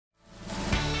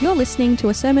You're listening to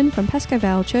a sermon from Pasco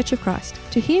Vale Church of Christ.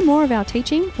 To hear more of our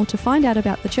teaching or to find out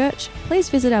about the church, please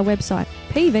visit our website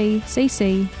pvcc.org.au.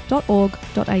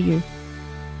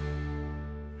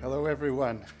 Hello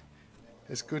everyone,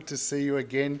 it's good to see you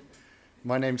again.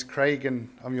 My name's Craig and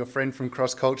I'm your friend from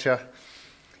Cross Culture.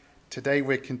 Today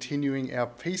we're continuing our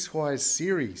Peacewise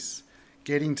series,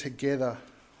 Getting Together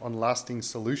on Lasting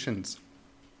Solutions.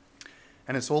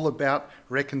 And it's all about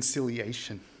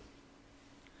reconciliation.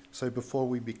 So before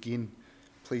we begin,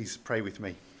 please pray with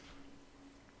me.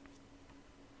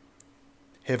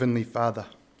 Heavenly Father,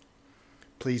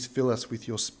 please fill us with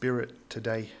your Spirit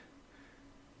today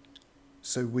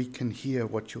so we can hear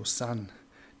what your Son,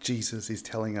 Jesus, is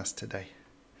telling us today,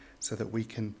 so that we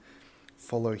can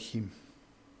follow him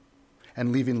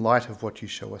and live in light of what you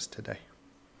show us today.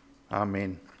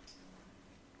 Amen.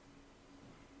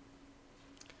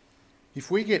 If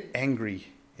we get angry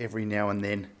every now and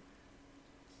then,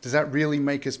 does that really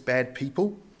make us bad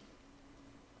people?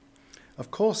 Of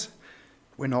course,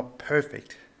 we're not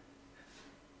perfect.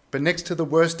 But next to the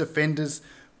worst offenders,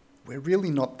 we're really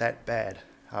not that bad,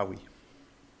 are we?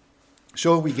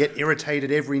 Sure, we get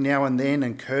irritated every now and then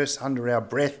and curse under our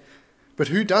breath, but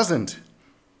who doesn't?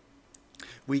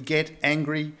 We get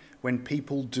angry when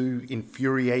people do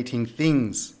infuriating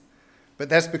things, but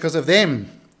that's because of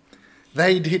them.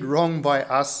 They did wrong by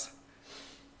us,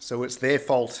 so it's their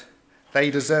fault. They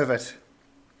deserve it.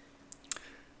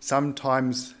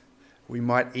 Sometimes we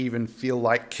might even feel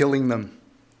like killing them.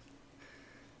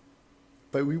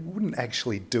 But we wouldn't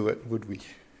actually do it, would we?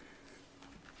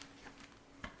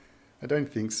 I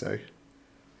don't think so.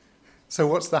 So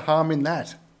what's the harm in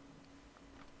that?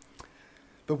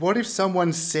 But what if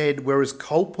someone said we're as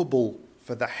culpable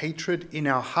for the hatred in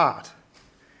our heart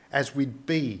as we'd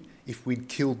be if we'd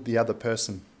killed the other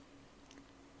person?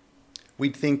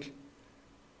 We'd think,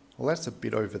 well, that's a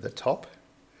bit over the top.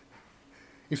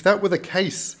 If that were the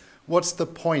case, what's the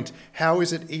point? How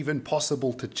is it even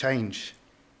possible to change?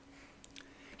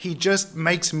 He just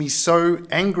makes me so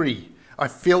angry. I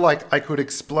feel like I could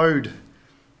explode.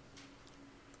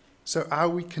 So are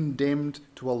we condemned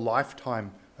to a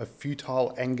lifetime of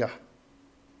futile anger,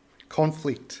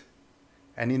 conflict,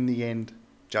 and in the end,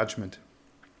 judgment?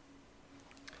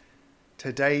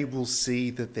 Today we'll see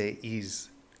that there is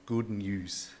good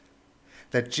news.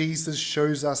 That Jesus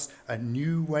shows us a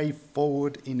new way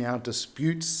forward in our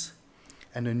disputes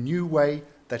and a new way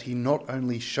that he not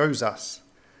only shows us,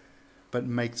 but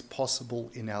makes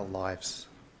possible in our lives.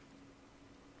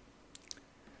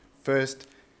 First,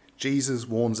 Jesus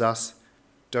warns us,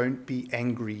 don't be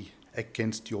angry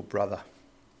against your brother.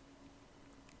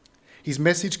 His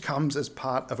message comes as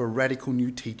part of a radical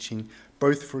new teaching,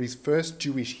 both for his first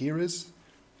Jewish hearers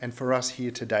and for us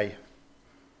here today.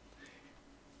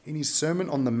 In his Sermon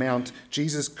on the Mount,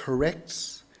 Jesus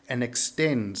corrects and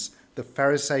extends the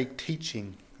Pharisaic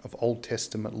teaching of Old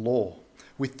Testament law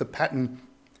with the pattern,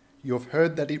 you have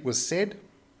heard that it was said,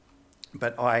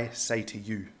 but I say to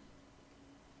you.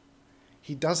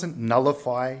 He doesn't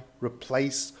nullify,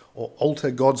 replace, or alter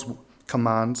God's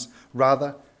commands.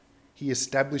 Rather, he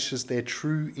establishes their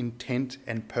true intent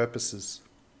and purposes.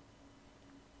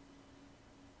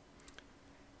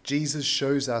 Jesus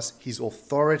shows us his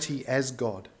authority as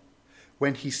God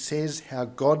when he says how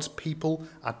God's people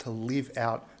are to live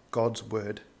out God's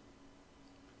word.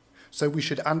 So we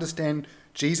should understand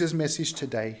Jesus' message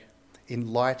today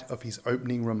in light of his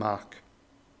opening remark.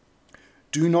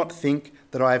 Do not think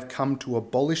that I have come to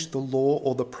abolish the law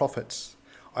or the prophets.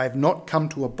 I have not come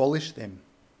to abolish them,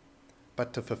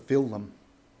 but to fulfill them.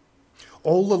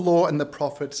 All the law and the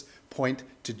prophets point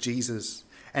to Jesus,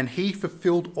 and he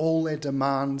fulfilled all their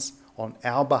demands on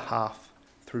our behalf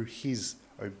through his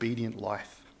obedient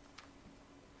life.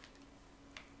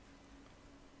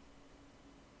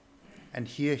 And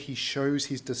here he shows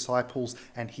his disciples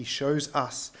and he shows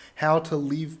us how to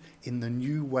live in the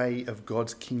new way of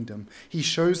God's kingdom. He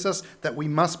shows us that we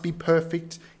must be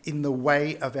perfect in the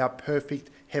way of our perfect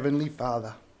Heavenly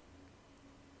Father.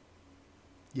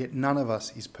 Yet none of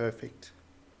us is perfect.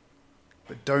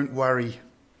 But don't worry,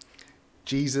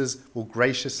 Jesus will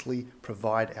graciously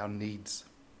provide our needs.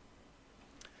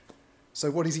 So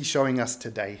what is he showing us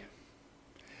today?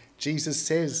 Jesus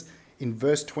says in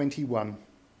verse 21,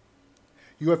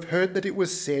 you have heard that it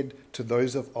was said to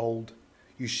those of old,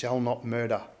 you shall not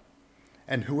murder,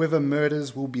 and whoever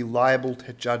murders will be liable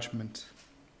to judgment.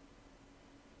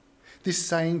 This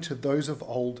saying to those of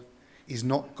old is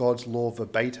not God's law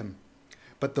verbatim,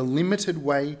 but the limited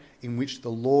way in which the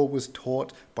law was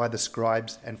taught by the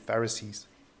scribes and Pharisees.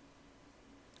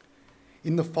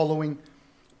 In the following,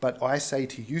 "But I say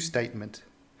to you" statement,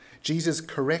 Jesus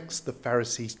corrects the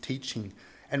Pharisees' teaching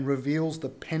and reveals the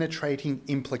penetrating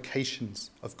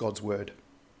implications of God's word.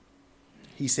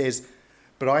 He says,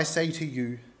 "But I say to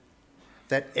you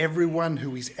that everyone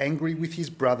who is angry with his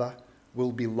brother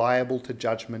will be liable to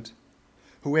judgment.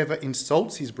 Whoever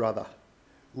insults his brother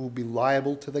will be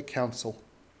liable to the council,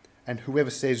 and whoever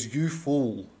says, 'You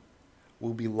fool,'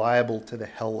 will be liable to the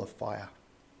hell of fire."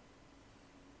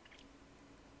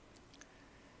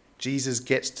 Jesus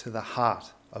gets to the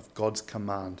heart of God's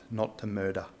command not to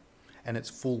murder and its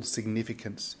full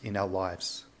significance in our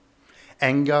lives.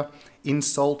 Anger,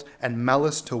 insult, and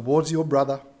malice towards your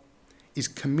brother is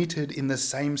committed in the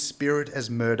same spirit as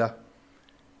murder,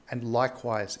 and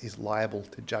likewise is liable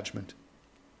to judgment.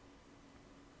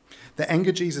 The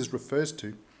anger Jesus refers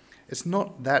to is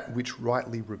not that which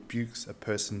rightly rebukes a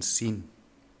person's sin.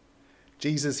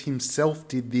 Jesus himself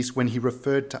did this when he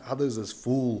referred to others as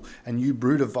fool and you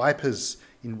brood of vipers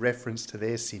in reference to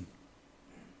their sin.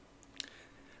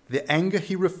 The anger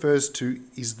he refers to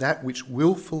is that which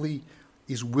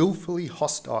is willfully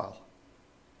hostile,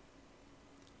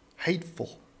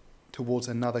 hateful towards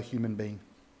another human being.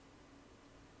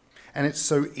 And it's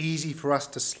so easy for us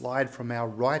to slide from our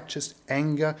righteous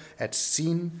anger at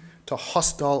sin to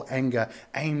hostile anger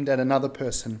aimed at another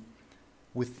person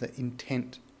with the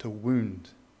intent to wound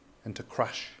and to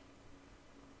crush.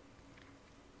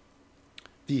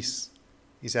 This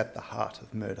is at the heart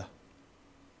of murder.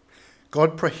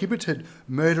 God prohibited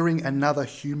murdering another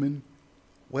human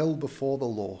well before the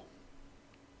law,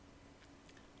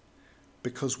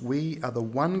 because we are the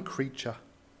one creature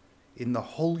in the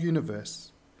whole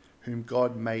universe whom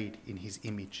God made in his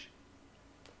image.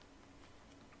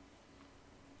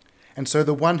 And so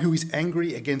the one who is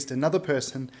angry against another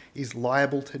person is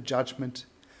liable to judgment,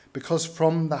 because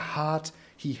from the heart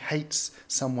he hates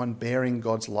someone bearing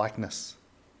God's likeness.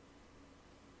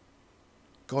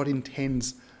 God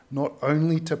intends not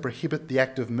only to prohibit the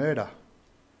act of murder,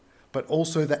 but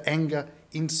also the anger,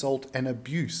 insult, and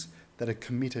abuse that are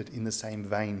committed in the same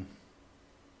vein.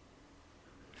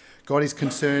 God is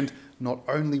concerned not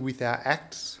only with our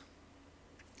acts,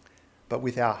 but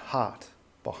with our heart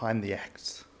behind the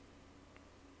acts.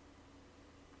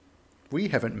 We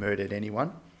haven't murdered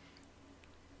anyone.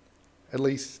 At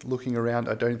least looking around,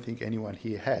 I don't think anyone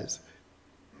here has.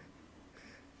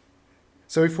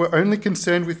 So if we're only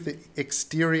concerned with the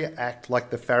exterior act like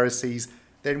the Pharisees,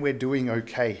 then we're doing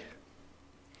okay.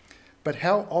 But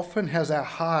how often has our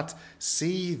heart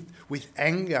seethed with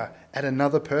anger at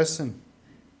another person?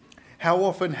 How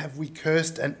often have we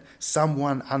cursed at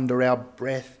someone under our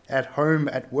breath, at home,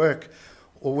 at work,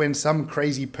 or when some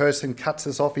crazy person cuts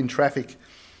us off in traffic?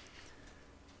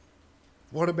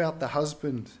 What about the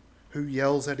husband who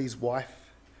yells at his wife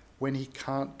when he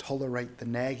can't tolerate the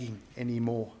nagging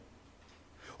anymore?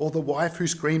 Or the wife who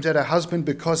screams at her husband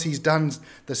because he's done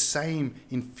the same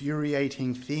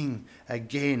infuriating thing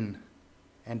again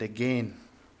and again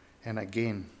and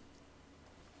again?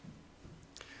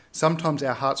 Sometimes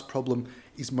our heart's problem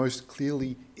is most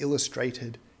clearly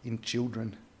illustrated in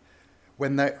children,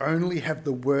 when they only have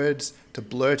the words to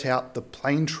blurt out the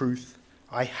plain truth,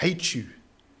 "I hate you,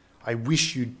 I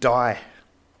wish you'd die."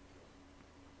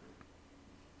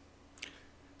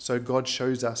 So God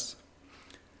shows us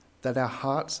that our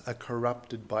hearts are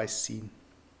corrupted by sin.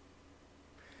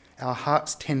 Our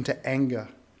hearts tend to anger,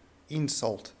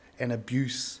 insult, and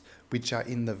abuse, which are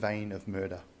in the vein of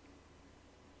murder.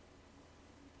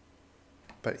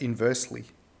 But inversely,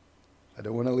 I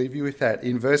don't want to leave you with that.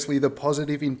 Inversely, the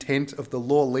positive intent of the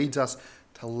law leads us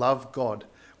to love God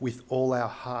with all our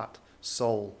heart,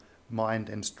 soul, mind,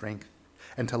 and strength,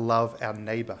 and to love our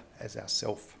neighbour as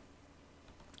ourself.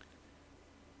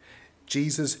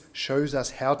 Jesus shows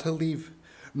us how to live,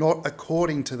 not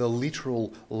according to the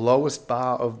literal lowest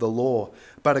bar of the law,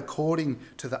 but according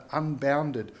to the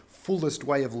unbounded, fullest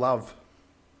way of love.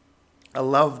 A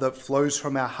love that flows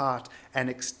from our heart and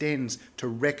extends to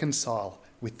reconcile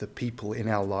with the people in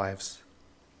our lives.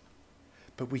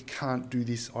 But we can't do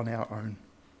this on our own.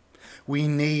 We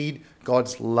need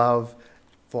God's love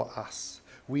for us.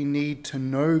 We need to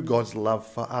know God's love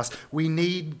for us. We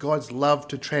need God's love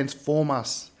to transform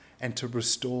us and to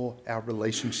restore our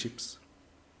relationships.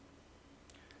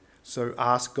 So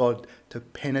ask God to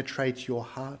penetrate your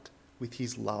heart with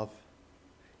his love,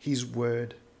 his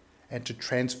word, and to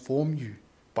transform you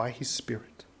by his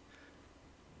Spirit,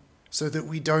 so that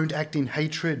we don't act in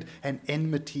hatred and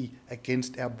enmity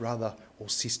against our brother or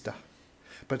sister,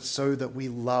 but so that we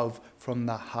love from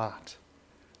the heart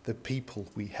the people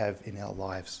we have in our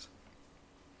lives.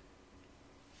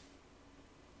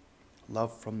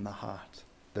 Love from the heart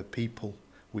the people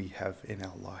we have in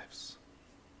our lives.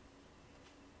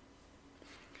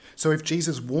 So if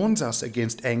Jesus warns us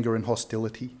against anger and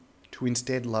hostility, to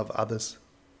instead love others,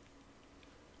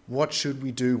 what should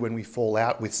we do when we fall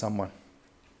out with someone?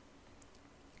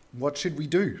 What should we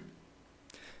do?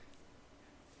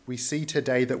 We see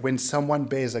today that when someone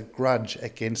bears a grudge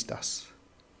against us,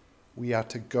 we are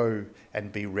to go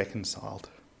and be reconciled.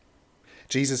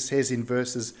 Jesus says in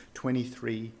verses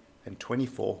 23 and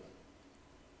 24,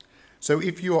 "So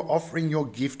if you are offering your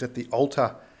gift at the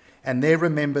altar and there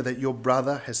remember that your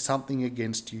brother has something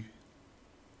against you,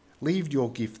 leave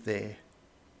your gift there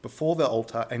before the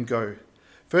altar and go.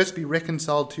 First be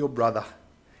reconciled to your brother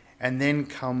and then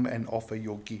come and offer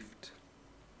your gift."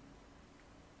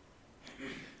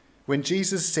 When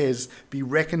Jesus says, "Be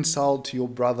reconciled to your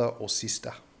brother or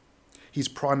sister," he's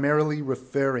primarily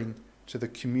referring to the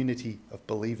community of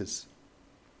believers.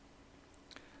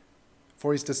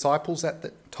 For his disciples at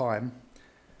the time,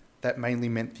 that mainly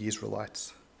meant the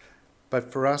Israelites. But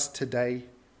for us today,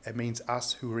 it means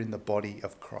us who are in the body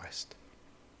of Christ.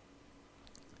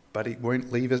 But it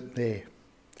won't leave it there.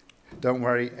 Don't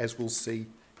worry, as we'll see,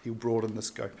 he'll broaden the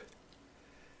scope.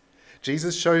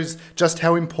 Jesus shows just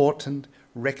how important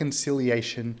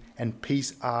reconciliation and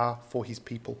peace are for his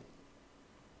people.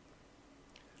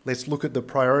 Let's look at the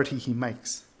priority he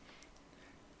makes.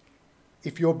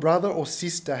 If your brother or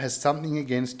sister has something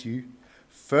against you,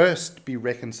 first be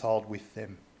reconciled with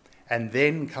them, and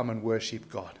then come and worship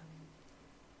God.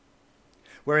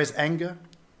 Whereas anger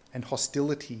and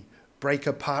hostility break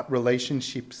apart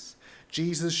relationships,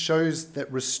 Jesus shows that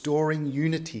restoring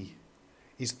unity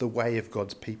is the way of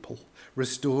God's people.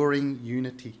 Restoring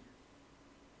unity.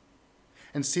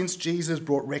 And since Jesus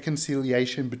brought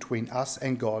reconciliation between us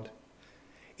and God,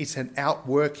 it's an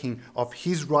outworking of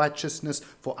his righteousness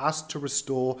for us to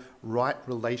restore right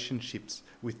relationships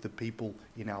with the people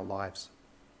in our lives.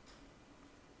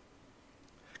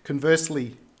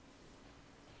 Conversely,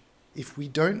 if we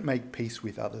don't make peace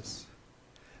with others,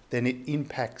 then it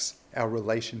impacts our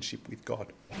relationship with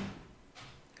God.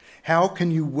 How can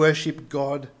you worship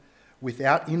God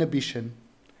without inhibition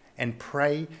and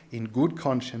pray in good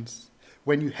conscience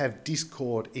when you have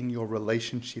discord in your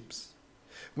relationships,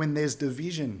 when there's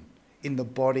division in the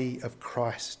body of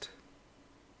Christ?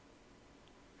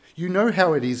 You know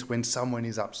how it is when someone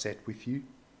is upset with you.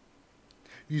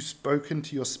 You've spoken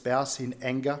to your spouse in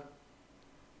anger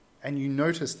and you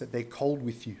notice that they're cold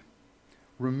with you,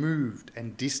 removed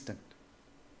and distant.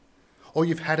 Or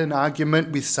you've had an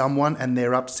argument with someone and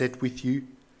they're upset with you.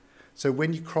 So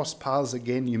when you cross paths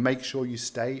again, you make sure you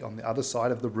stay on the other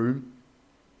side of the room.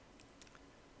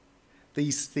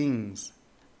 These things,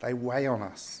 they weigh on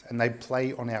us and they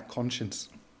play on our conscience.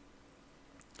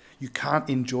 You can't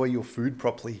enjoy your food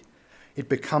properly. It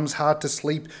becomes hard to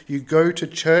sleep. You go to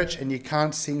church and you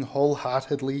can't sing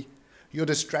wholeheartedly. You're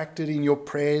distracted in your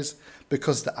prayers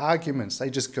because the arguments, they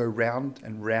just go round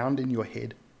and round in your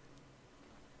head.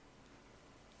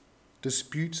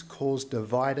 Disputes cause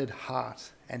divided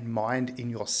heart and mind in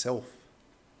yourself.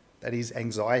 That is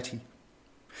anxiety.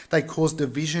 They cause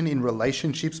division in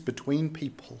relationships between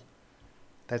people.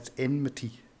 That's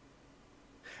enmity.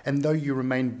 And though you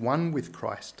remain one with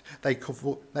Christ, they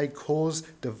cause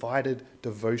divided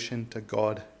devotion to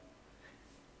God.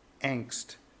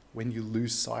 Angst when you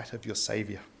lose sight of your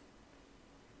Saviour.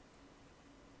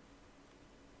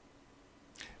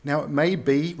 Now, it may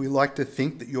be we like to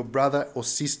think that your brother or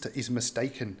sister is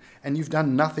mistaken and you've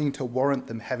done nothing to warrant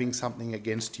them having something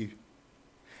against you.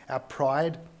 Our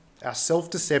pride, our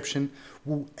self-deception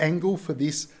will angle for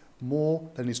this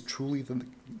more than is truly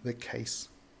the case.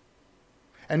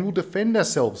 And we'll defend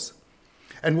ourselves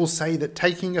and we'll say that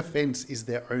taking offence is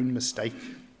their own mistake.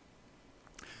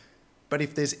 But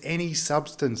if there's any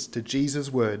substance to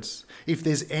Jesus' words, if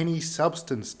there's any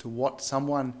substance to what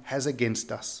someone has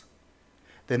against us,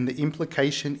 then the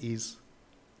implication is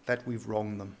that we've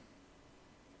wronged them.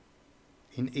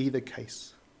 In either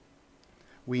case,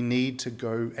 we need to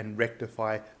go and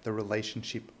rectify the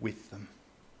relationship with them.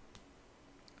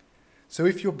 So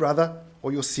if your brother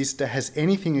or your sister has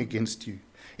anything against you,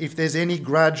 if there's any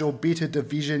grudge or bitter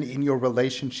division in your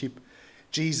relationship,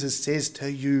 Jesus says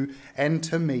to you and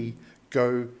to me,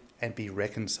 go and be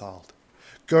reconciled.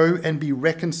 Go and be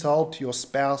reconciled to your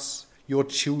spouse, your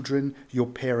children, your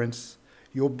parents,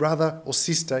 your brother or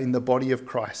sister in the body of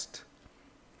Christ,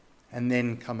 and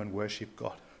then come and worship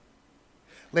God.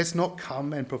 Let's not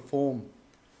come and perform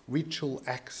ritual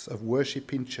acts of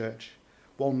worship in church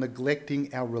while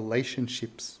neglecting our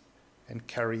relationships and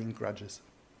carrying grudges.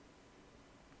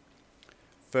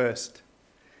 First,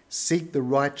 seek the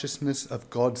righteousness of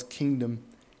God's kingdom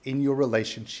in your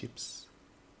relationships,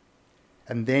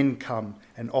 and then come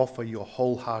and offer your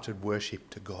wholehearted worship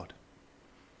to God.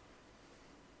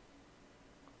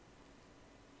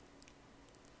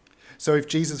 So if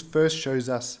Jesus first shows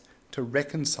us to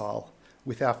reconcile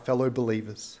with our fellow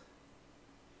believers,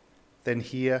 then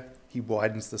here he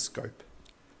widens the scope.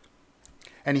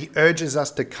 And he urges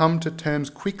us to come to terms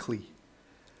quickly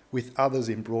with others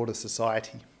in broader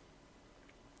society.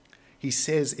 He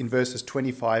says in verses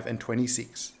 25 and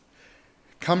 26,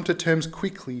 "Come to terms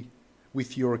quickly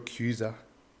with your accuser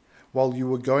while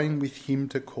you are going with him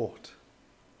to court,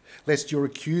 lest your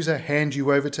accuser hand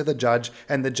you over to the judge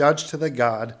and the judge to the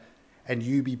guard, and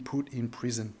you be put in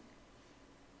prison.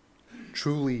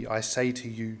 Truly, I say to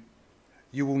you,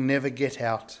 you will never get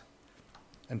out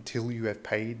until you have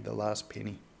paid the last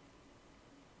penny."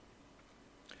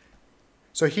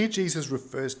 So here Jesus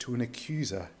refers to an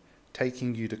accuser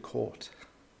taking you to court.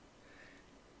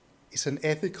 It's an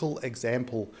ethical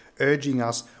example urging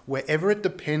us, wherever it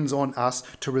depends on us,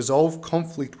 to resolve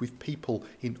conflict with people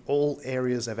in all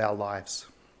areas of our lives.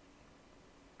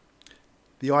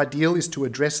 The ideal is to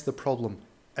address the problem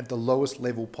at the lowest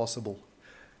level possible,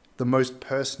 the most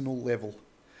personal level,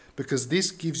 because this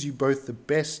gives you both the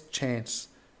best chance.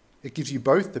 It gives you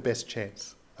both the best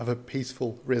chance of a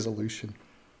peaceful resolution.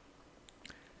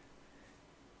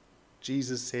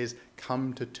 Jesus says,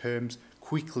 come to terms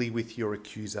quickly with your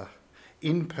accuser,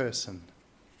 in person,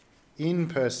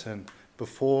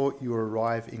 before you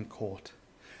arrive in court.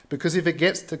 Because if it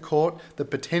gets to court, the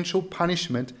potential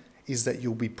punishment is that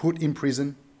you'll be put in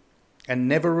prison and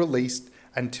never released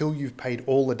until you've paid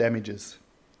all the damages.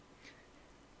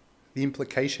 The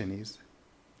implication is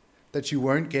that you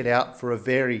won't get out for a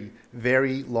very,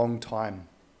 very long time,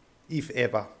 if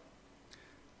ever.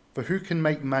 For who can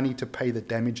make money to pay the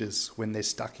damages when they're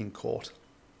stuck in court?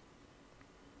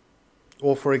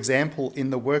 Or, for example,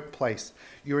 in the workplace,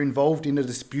 you're involved in a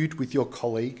dispute with your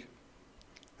colleague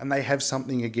and they have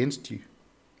something against you.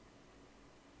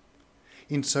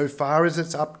 Insofar as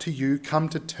it's up to you, come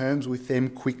to terms with them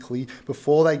quickly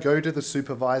before they go to the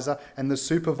supervisor and the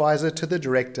supervisor to the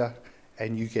director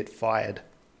and you get fired.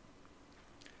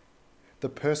 The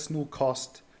personal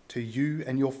cost to you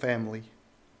and your family,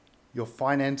 your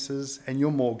finances and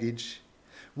your mortgage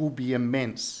will be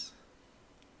immense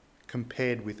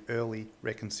compared with early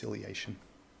reconciliation.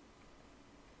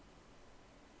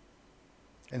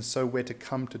 And so we're to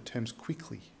come to terms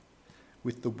quickly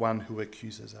with the one who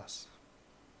accuses us.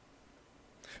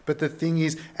 But the thing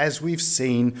is, as we've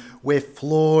seen, we're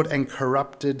flawed and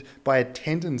corrupted by a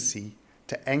tendency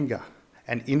to anger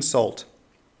and insult.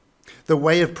 The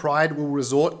way of pride will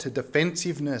resort to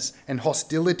defensiveness and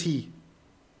hostility.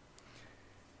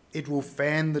 It will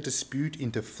fan the dispute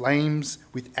into flames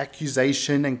with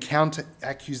accusation and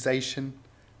counter-accusation,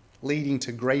 leading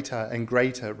to greater and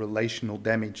greater relational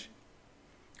damage.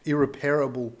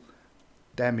 Irreparable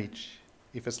damage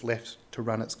if it's left to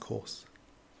run its course.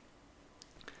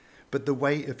 But the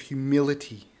way of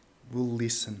humility will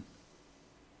listen.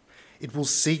 It will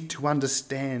seek to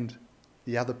understand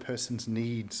the other person's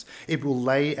needs. It will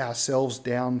lay ourselves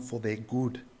down for their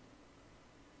good.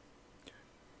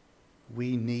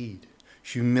 We need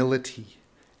humility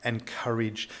and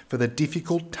courage for the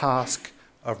difficult task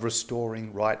of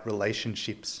restoring right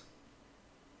relationships.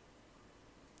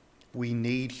 We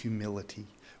need humility.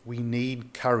 We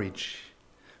need courage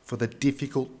for the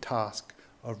difficult task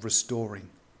of restoring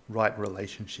right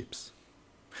relationships.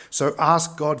 So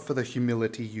ask God for the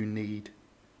humility you need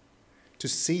to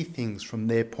see things from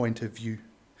their point of view,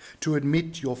 to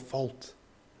admit your fault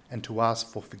and to ask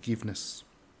for forgiveness.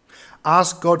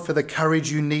 Ask God for the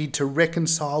courage you need to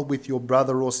reconcile with your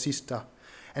brother or sister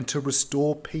and to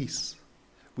restore peace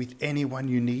with anyone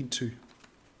you need to.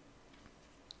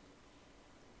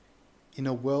 In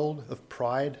a world of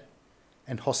pride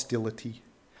and hostility,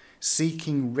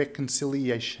 seeking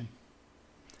reconciliation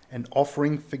and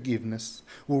offering forgiveness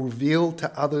will reveal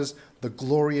to others the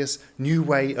glorious new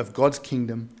way of God's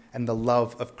kingdom and the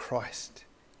love of Christ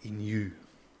in you.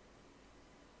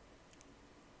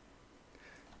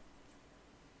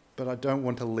 But I don't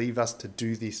want to leave us to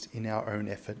do this in our own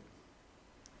effort.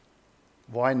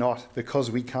 Why not? Because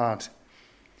we can't.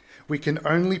 We can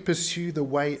only pursue the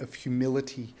way of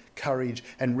humility, courage,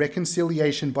 and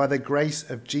reconciliation by the grace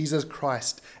of Jesus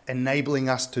Christ, enabling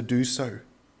us to do so,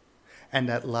 and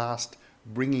at last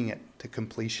bringing it to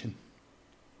completion.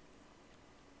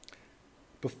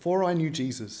 Before I knew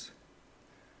Jesus,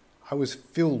 I was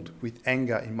filled with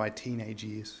anger in my teenage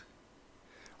years.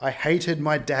 I hated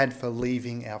my dad for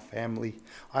leaving our family.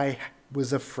 I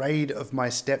was afraid of my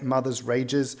stepmother's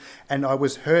rages, and I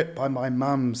was hurt by my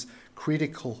mum's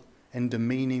critical and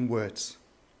demeaning words.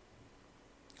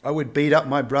 I would beat up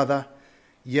my brother,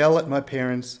 yell at my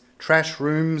parents, trash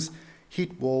rooms,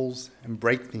 hit walls, and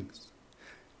break things.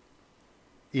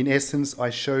 In essence, I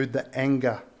showed the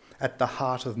anger at the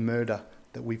heart of murder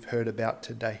that we've heard about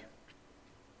today.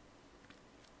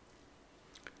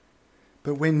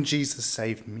 But when Jesus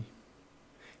saved me,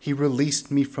 he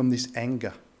released me from this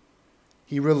anger.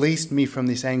 He released me from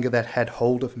this anger that had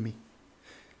hold of me,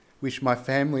 which my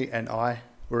family and I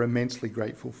were immensely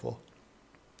grateful for.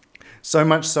 So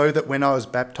much so that when I was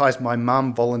baptized, my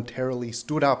mum voluntarily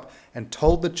stood up and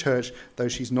told the church, though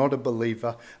she's not a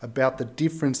believer, about the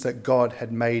difference that God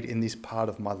had made in this part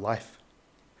of my life.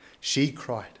 She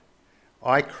cried.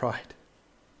 I cried.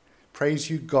 Praise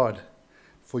you, God,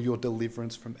 for your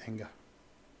deliverance from anger.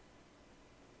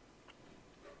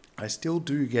 I still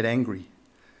do get angry,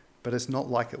 but it's not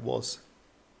like it was.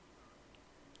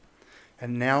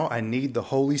 And now I need the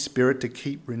Holy Spirit to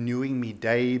keep renewing me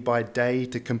day by day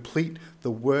to complete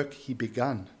the work he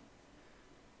begun.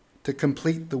 To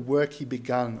complete the work he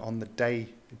begun on the day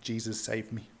that Jesus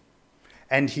saved me.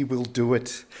 And he will do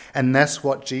it. And that's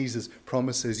what Jesus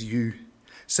promises you.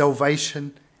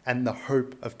 Salvation and the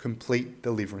hope of complete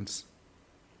deliverance.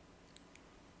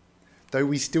 Though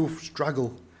we still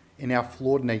struggle in our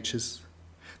flawed natures,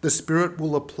 the Spirit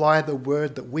will apply the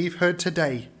word that we've heard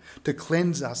today to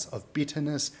cleanse us of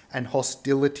bitterness and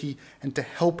hostility and to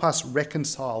help us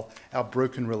reconcile our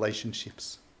broken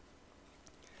relationships.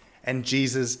 And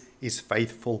Jesus is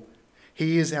faithful.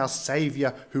 He is our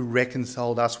Saviour who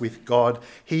reconciled us with God.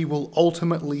 He will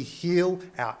ultimately heal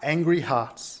our angry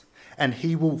hearts, and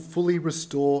he will fully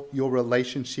restore your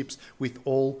relationships with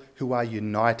all who are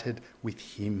united with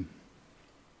him.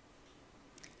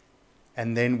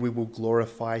 And then we will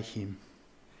glorify him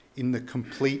in the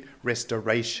complete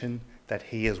restoration that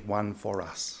he has won for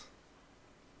us.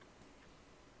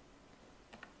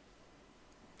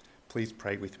 Please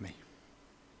pray with me.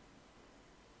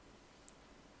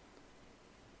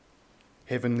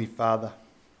 Heavenly Father,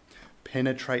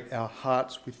 penetrate our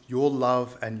hearts with your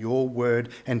love and your word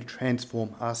and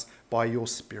transform us by your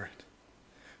Spirit,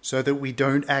 so that we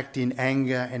don't act in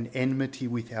anger and enmity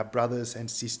with our brothers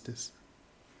and sisters.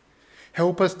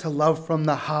 Help us to love from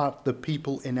the heart the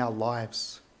people in our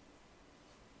lives.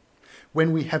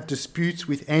 When we have disputes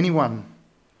with anyone,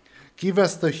 give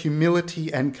us the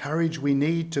humility and courage we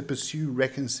need to pursue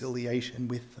reconciliation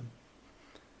with them.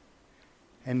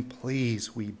 And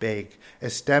please, we beg,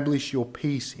 establish your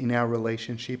peace in our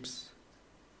relationships,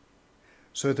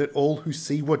 so that all who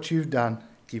see what you've done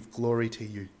give glory to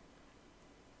you.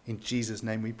 In Jesus'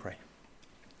 name we pray.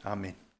 Amen.